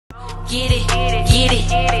Get it, get it,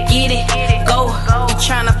 get it, go. You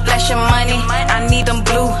tryna flash your money, I need them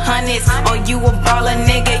blue hundreds. Oh, you a baller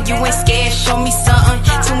nigga, you ain't scared, show me something.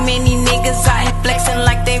 Too many niggas out here flexing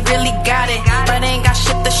like they really got it, but ain't got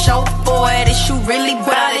shit to show for it. Is you really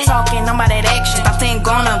about it? Talking, I'm about that action. Stop saying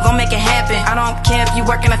gon' make it happen. I don't care if you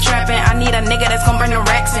working or trapping, I need a nigga that's gon' bring the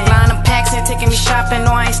racks in. Flying them packs in, taking me shopping.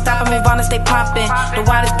 No, I ain't stopping, Muvana stay popping. The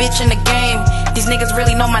wildest bitch in the game, these niggas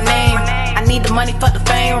really know my name. I need the money, fuck the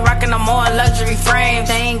fame, rockin' them more luxury frames.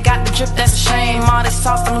 They ain't got the drip, that's a shame. All this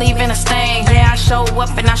sauce, I'm leaving a stain. Yeah, I show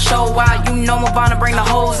up and I show out. You know Muvana bring the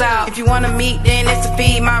hoes out. If you wanna meet, then it's a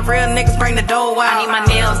feed. My real niggas bring the dough out. I need my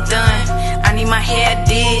nails done, I need my hair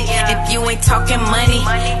did. If you ain't talking money,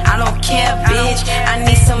 I don't care, bitch. I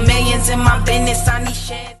need some millions in my business, I need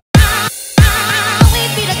shit. We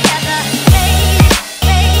be together.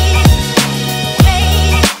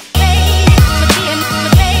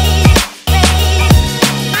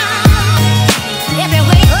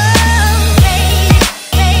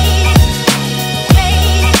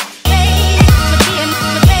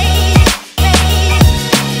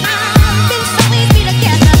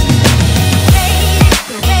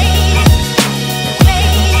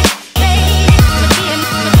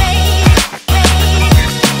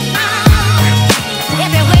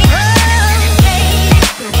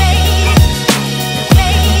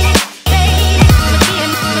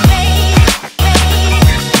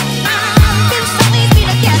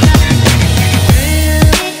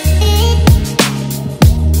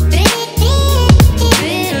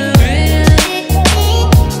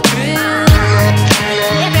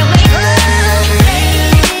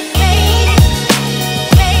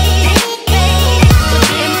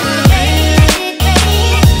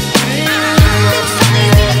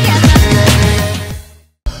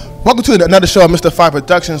 Welcome to another show of Mr. Phi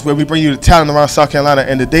Productions, where we bring you the talent around South Carolina.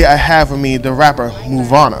 And today I have with me the rapper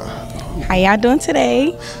Muvana. How y'all doing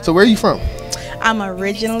today? So where are you from? I'm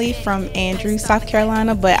originally from Andrews, South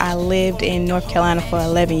Carolina, but I lived in North Carolina for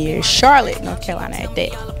 11 years. Charlotte, North Carolina at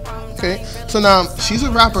that. Okay, so now she's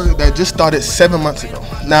a rapper that just started 7 months ago.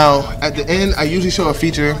 Now at the end I usually show a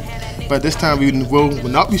feature, but this time we will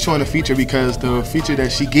not be showing a feature because the feature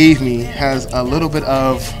that she gave me has a little bit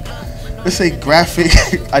of, let's say, graphic,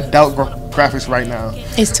 adult graphics right now.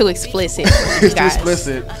 It's too explicit. It's too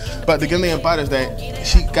explicit. But the good thing about it is that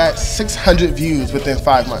she got 600 views within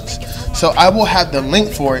 5 months. So I will have the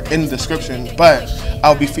link for it in the description, but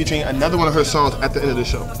I'll be featuring another one of her songs at the end of the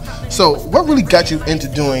show. So what really got you into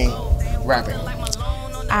doing rapping?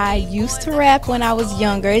 I used to rap when I was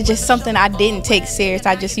younger. It's just something I didn't take serious.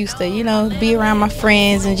 I just used to, you know, be around my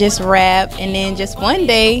friends and just rap. And then just one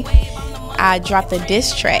day, I dropped a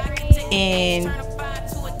diss track. And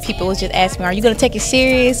people was just asking me, are you going to take it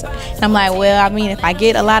serious? And I'm like, well, I mean, if I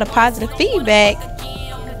get a lot of positive feedback,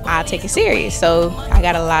 I'll take it serious. So I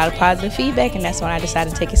got a lot of positive feedback, and that's when I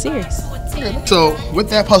decided to take it serious. So with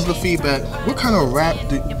that positive feedback, what kind of rap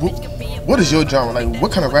what is your genre? Like,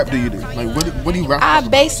 what kind of rap do you do? Like, what do you rap about?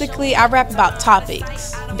 I rap about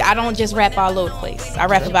topics. I don't just rap all over the place. I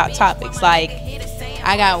rap about topics. Like,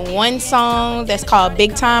 I got one song that's called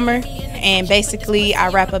Big Timer. And basically, I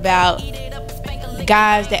rap about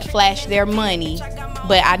guys that flash their money,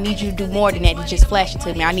 but I need you to do more than that to just flash it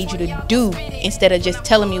to me. I need you to do, instead of just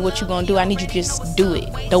telling me what you're going to do, I need you to just do it.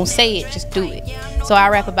 Don't say it, just do it. So I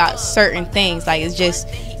rap about certain things. Like, it's just,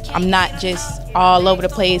 I'm not just all over the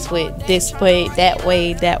place with this way, that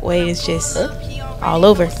way, that way. It's just all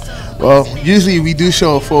over. Well, usually we do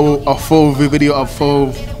show a full video of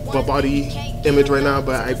full body image right now,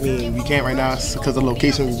 but I mean we can't right now because of the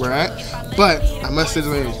location we're at. But I must say,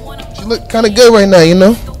 she look kind of good right now, you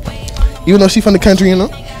know, even though she's from the country, you know.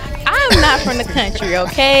 I'm not from the country,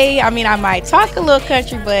 okay? I mean, I might talk a little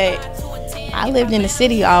country, but I lived in the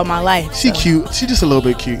city all my life. She cute. She just a little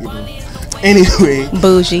bit cute, you know. Anyway,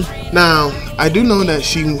 bougie. Now I do know that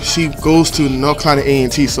she goes to North Carolina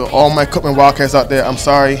A&T. So all my Cookman Wildcats out there, I'm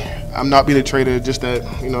sorry, I'm not being a traitor. Just that,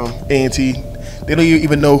 you know, A&T. They don't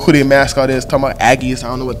even know who their mascot is. Talking about Aggies. I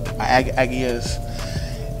don't know what Aggie is.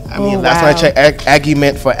 I mean, last time I checked, Aggie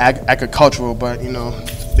meant for agricultural, but you know,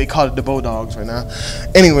 they call it the Bulldogs right now.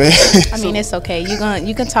 Anyway. I mean, it's okay.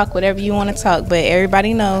 You can talk whatever you want to talk, but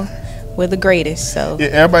everybody know we're the greatest. So yeah,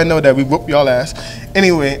 everybody know that we whoop y'all ass.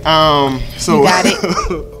 Anyway, so you got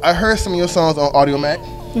it. I heard some of your songs on Audio Mac.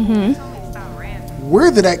 Where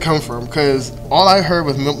did that come from? Because all I heard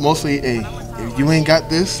was mostly if you ain't got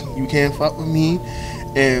this, you can't fuck with me.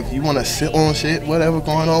 If you want to sit on shit, whatever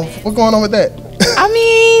going on. What's going on with that? I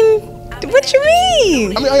mean, what you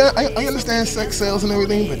mean? I mean, I understand sex sales and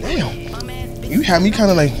everything, but damn, you have me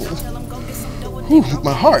kind of like, whew,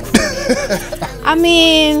 my heart. I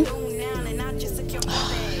mean,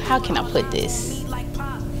 how can I put this?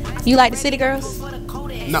 You like the City Girls?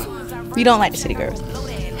 No. You don't like the City Girls?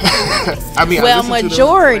 I mean, well, I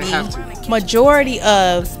majority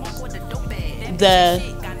of the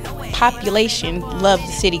population love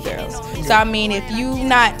the City Girls. So I mean, if you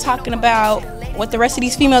not talking about what the rest of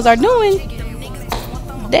these females are doing,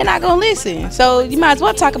 they're not gonna listen. So you might as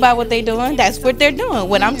well talk about what they're doing. That's what they're doing.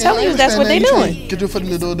 What I'm telling you, that's what they're doing. Get your foot in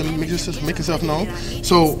the door to make yourself known.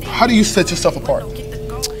 So how do you set yourself apart?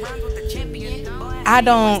 I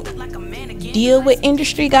don't deal with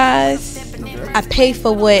industry guys. I pay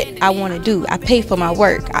for what I want to do. I pay for my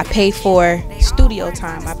work. I pay for studio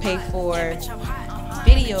time. I pay for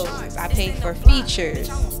videos. I pay for features.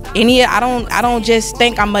 I don't just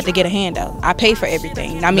think I'm about to get a handout. I pay for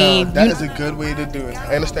everything. I mean, that is a good way to do it.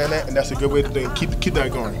 I understand that, and that's a good way to do it. Keep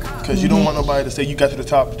that going, because you don't want nobody to say you got to the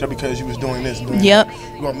top just because you was doing this. Yep.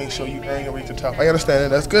 That. You want to make sure you earn your way to the top. I understand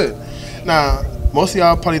that. That's good. Now, most of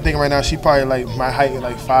y'all probably thinking right now she probably like my height is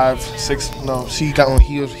like 5'6". No, she got on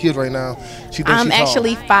heels right now. She thinks I'm she's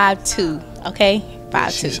actually 5'2". Okay,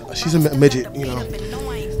 5'2". She's a midget, you know.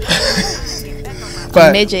 But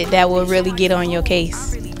a midget that will really get on your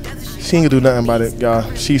case. She ain't gonna do nothing about it,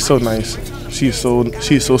 y'all. She's so nice. She's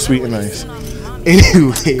so sweet and nice.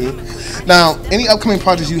 Anyway, now any upcoming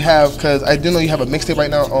projects you have? Because I do know you have a mixtape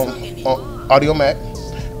right now on Audio Mac,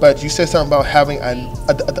 but you said something about having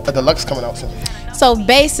a deluxe coming out soon. So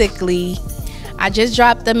basically, I just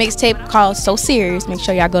dropped the mixtape called So Serious. Make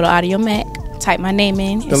sure y'all go to Audio Mac, type my name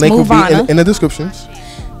in. The link Muvana. Will be in the descriptions.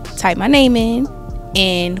 Type my name in,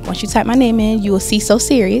 and once you type my name in, you will see So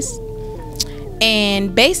Serious.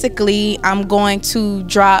 And basically, I'm going to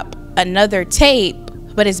drop another tape,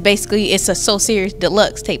 but it's a So Serious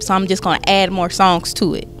deluxe tape. So I'm just going to add more songs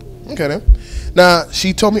to it. Okay then. Now,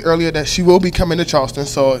 she told me earlier that she will be coming to Charleston,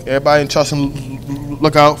 so everybody in Charleston,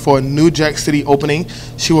 look out for a New Jack City opening.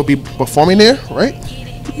 She will be performing there, right?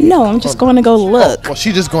 No, I'm just going to go look. Well,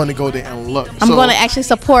 she's just going to go there and look. I'm going to actually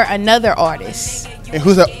support another artist. And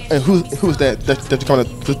who's that? And who's that you're coming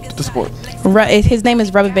to support? His name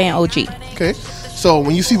is Rubber Band OG. Okay, so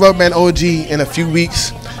when you see Rubber Band OG in a few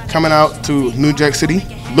weeks coming out to New Jack City,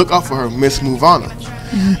 look out for her, Miss Muvana.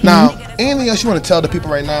 Mm-hmm. Now, anything else you want to tell the people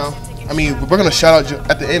right now? I mean, we're gonna shout out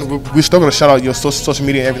at the end. We're still gonna shout out your social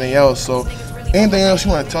media and everything else. So, anything else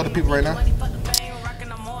you want to tell the people right now?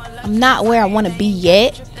 I'm not where I want to be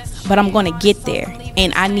yet, but I'm gonna get there,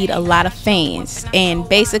 and I need a lot of fans. And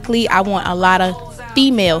basically, I want a lot of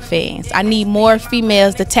female fans. I need more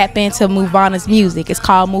females to tap into Muvana's music. It's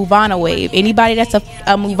called Muvana Wave. Anybody that's a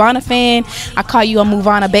Muvana fan, I call you a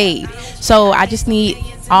Muvana babe. So I just need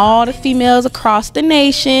all the females across the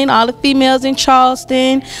nation, all the females in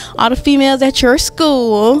Charleston, all the females at your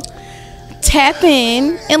school, tap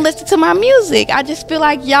in and listen to my music. I just feel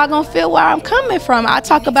like y'all gonna feel where I'm coming from. I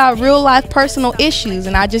talk about real life personal issues,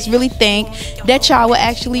 and I just really think that y'all will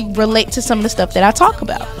actually relate to some of the stuff that I talk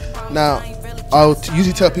about. Now, I'll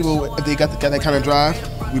usually tell people if they got that kind of drive,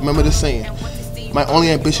 remember the saying, my only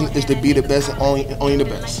ambition is to be the best and only the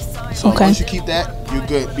best. So once you keep that, you're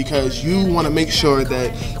good, because you want to make sure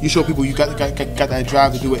that you show people you got that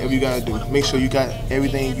drive to do whatever you got to do. Make sure you got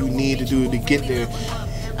everything you need to do to get there.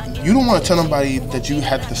 You don't want to tell nobody that you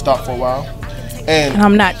had to stop for a while. And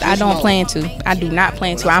I'm not. I don't plan to. I do not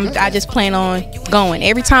plan to. I just plan on going.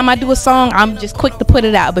 Every time I do a song, I'm just quick to put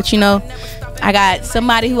it out. But you know, I got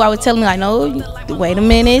somebody who I would tell me like, no, wait a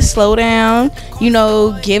minute, slow down, you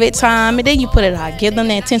know, give it time, and then you put it out. Give them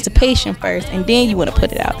the anticipation first, and then you want to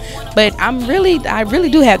put it out. But I really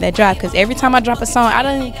do have that drive, because every time I drop a song,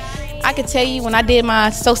 I could tell you when I did my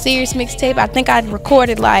So Serious mixtape, I think I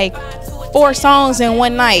recorded like 4 songs in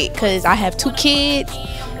one night, because I have 2 kids,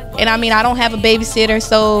 and I mean, I don't have a babysitter,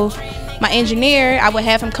 so my engineer, I would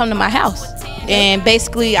have him come to my house. And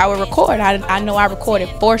basically, I would record. I know I recorded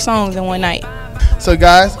 4 songs in one night. So,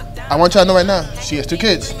 guys, I want y'all to know right now, she has 2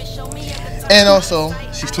 kids, and also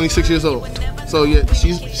she's 26 years old. So yeah,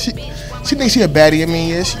 she thinks she a baddie. I mean,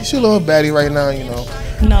 yeah, she's a little baddie right now, you know.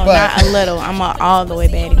 No, not a little. I'm all the way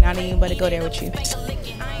baddie. Not even but to go there with you.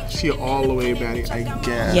 She all the way baddie, I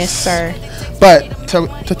guess. Yes, sir. But tell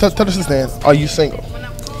us this, are you single?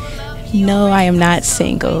 No, I am not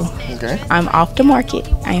single. Okay. I'm off the market.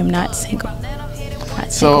 I am not single.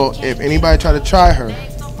 So if anybody try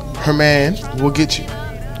her man will get you.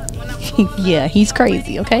 Yeah, he's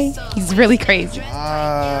crazy. Okay, he's really crazy.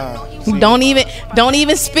 Don't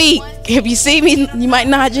even speak. If you see me, you might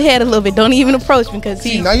nod your head a little bit. Don't even approach me, because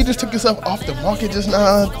now you just took yourself off the market just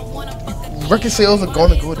now. Record sales are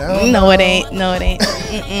going to go down. No, it ain't. No, it ain't.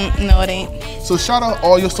 No, it ain't. So shout out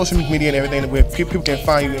all your social media and everything where people can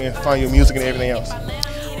find you and find your music and everything else.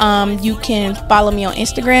 You can follow me on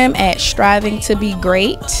Instagram at Striving to Be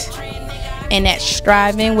Great, and that's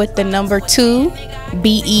striving with the number 2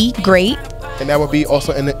 BE Great. And that will be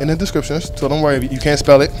also in the description, so don't worry, you can't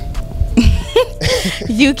spell it.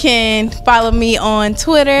 You can follow me on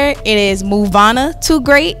Twitter. It is Muvana to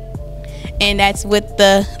Great, and that's with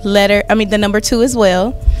the number 2 as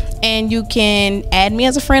well. And you can add me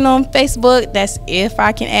as a friend on Facebook. That's if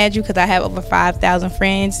I can add you, because I have over 5,000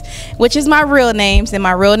 friends, which is my real names. And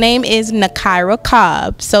my real name is Nakira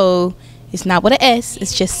Cobb. So it's not with an S,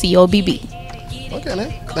 it's just COBB. Okay,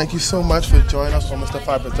 then. Thank you so much for joining us on Mr.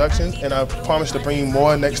 Phi Productions. And I promise to bring you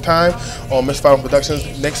more next time on Mr. Phi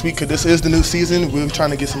Productions next week, because this is the new season. We're trying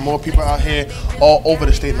to get some more people out here all over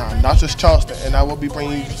the state now, not just Charleston. And I will be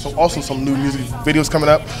bringing also some new music videos coming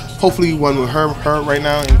up. Hopefully one with her right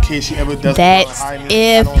now, in case she ever does. That's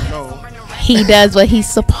if I don't know. He does what he's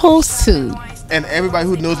supposed to. And everybody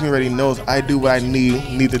who knows me already knows I do what I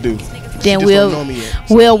need to do. Then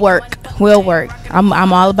we'll work.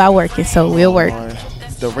 I'm all about working, so we'll work.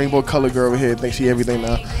 The rainbow color girl over here thinks she everything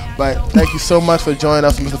now. But thank you so much for joining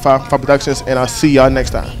us on Mr. Phi Productions, and I'll see y'all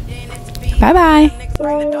next time. Bye bye.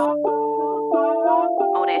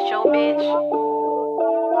 Oh, that's your bitch.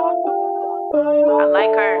 I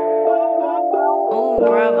like her. Ooh,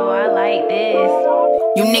 bravo, I like this.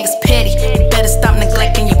 You niggas petty, better stop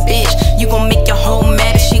neglecting your bitch. You gon' make your hoe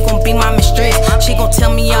mad and she gon' be my mistress. She gon'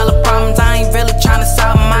 tell me all the problems, I ain't really tryna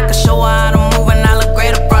solve them. I can show her how to move and I look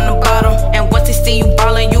great up from the bottom. And once he see you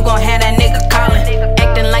ballin', you gon' have that nigga calling,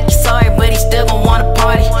 acting like you sorry, but he still gon' wanna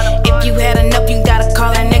party. If you had enough, you gotta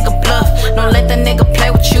call that nigga bluff. Don't let the nigga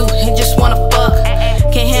play with you, he just wanna fuck.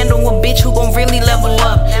 Can't handle a bitch who gon' really level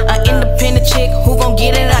up. An independent chick who gon'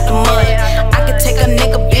 get it out the mud. I could take a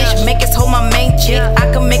nigga bitch, make his hoe my main chick.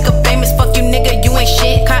 I could make her famous, fuck you nigga, you ain't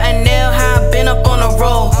shit. Cottonelle, how I been up on the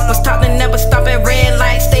road. Was taught to never stop at red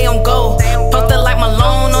lights, stay on go. Posted like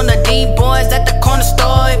Malone on the D-boys at the corner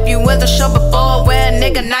store. If you wasn't sure before, well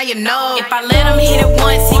nigga, now you know. If I let him hit it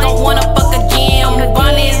once, he gon' wanna fuck again.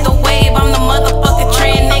 Muvana is the wave, I'm the motherfucking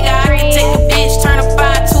trend, nigga. I can take a bitch, turn a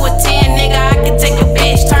 5 to a 10, nigga. I can take a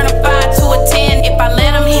bitch, turn a 5 to a 10. If I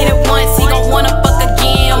let him hit it once, he gon' wanna fuck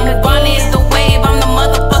again. Muvana is the wave, I'm the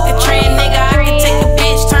motherfucking trend, nigga. I can take a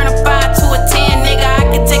bitch, turn a 5 to a 10, nigga. I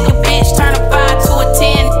can take a bitch, turn a 5 to a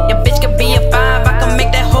 10. Your bitch could be a 5, I can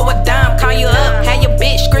make that hoe a dime. Call you up, have your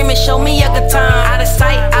bitch screaming, show me a good time. Out of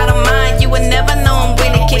sight, out of mind, you would never know I'm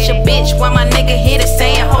with it. Kiss your bitch while my nigga hit it,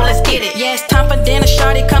 saying, ho, let's get it. Yeah, it's time for dinner,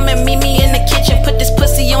 shawty, come and meet me in the kitchen. Put this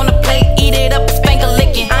pussy on the plate, eat it up and spank a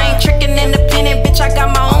licking. I ain't tricking independent, bitch, I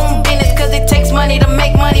got my own business. Cause it takes money to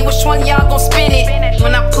make money, which one y'all gon' spend it?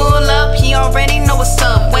 When I pull up, he already know what's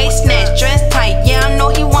up. Waist snatch, dress tight, yeah, I know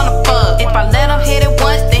he wanna fuck. If I let him hit it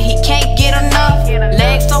once, then he can't get enough.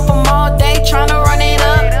 Legs off him all day, tryna run it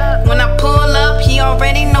up. When I pull up, he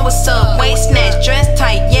already know what's up. Waist snatch, dress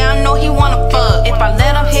tight, yeah, I know he wanna fuck. If I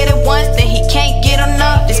let him hit it once, then he can't get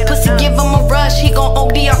enough. This pussy give him a rush, he gon'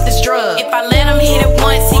 OD off this drug. If I let him hit it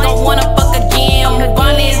once, he gon' wanna fuck again.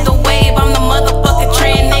 Muvana is the wave, I'm the motherfucking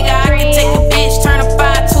trend, nigga. I can take a bitch, turn a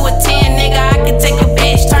 5 to a 10, nigga. I can take a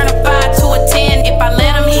bitch, turn a 5 to a 10. If I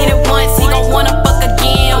let him hit it once, he gon' wanna fuck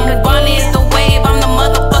again. Muvana is the wave, I'm the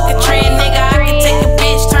motherfucking trend, nigga. I can take a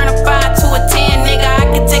bitch, turn a 5 to a 10, nigga. I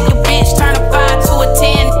can take a bitch, turn a 5 to a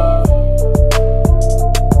 10.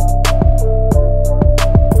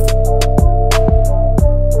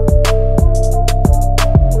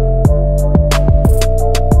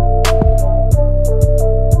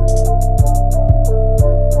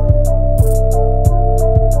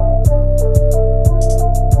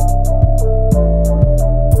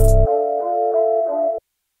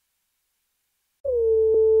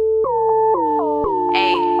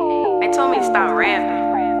 Hey, they told me to stop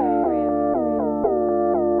rapping,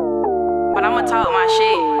 but I'ma talk my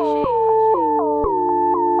shit.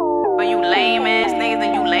 But you lame ass niggas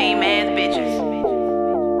and you lame ass bitches.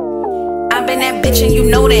 I been that bitch and you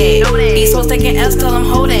know that. These hoes taking L's, tell them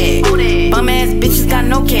hold that. Bum ass bitches got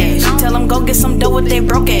no cash. Tell them go get some dough with they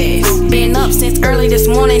broke ass. Been up since early this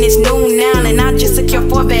morning, it's noon now, and I just secure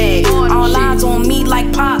 4 bags. All eyes on me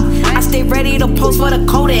like Pop. I stay ready to post for the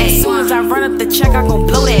Kodak. As soon as I run up the check, I gon'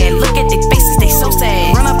 blow that. Look at their faces, they so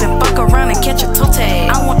sad. Run up and fuck around and catch a toe tag.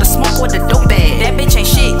 I want the smoke with the dope bag. That bitch ain't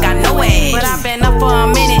shit, got no ass. But I been up for a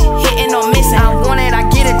minute, hitting or missing. I want it, I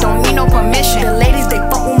get it, don't need no permission. The ladies, they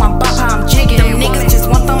fuck with my bop, how I'm jigging. Them niggas just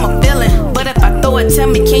want them a feeling. But if I throw it, tell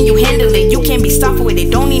me, can you handle it? You can't be soft with it,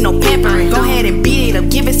 don't need no pampering. Go ahead and beat it up,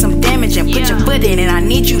 give it some damage and put your foot in it. I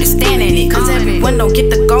need you to stand in it. Cause everyone don't get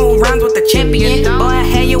the gold rounds with the champion. Boy, I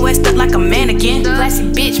had your ass stuck like a mannequin. Classy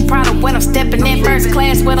bitch, proud of when I'm stepping in first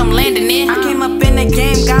class, what I'm landing.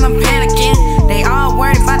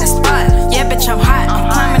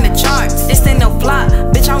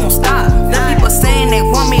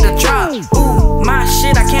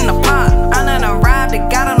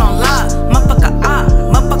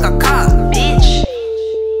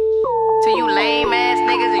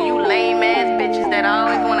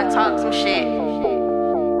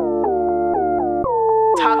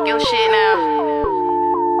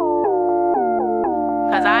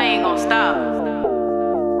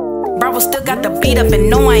 Bravo still got the beat up and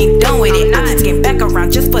no, I ain't done with it. I just came back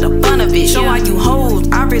around just for the fun of it. Show all you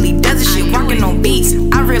hoes, I really does this shit. Working on beats,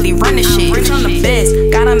 I really run this shit. Rich on the best,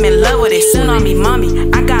 got him in love with it. Soon on me,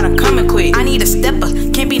 mommy, I gotta come and quick. I need a stepper,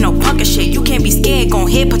 can't be no punk and shit. You can't be scared, gon'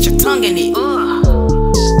 hit, put your tongue in it.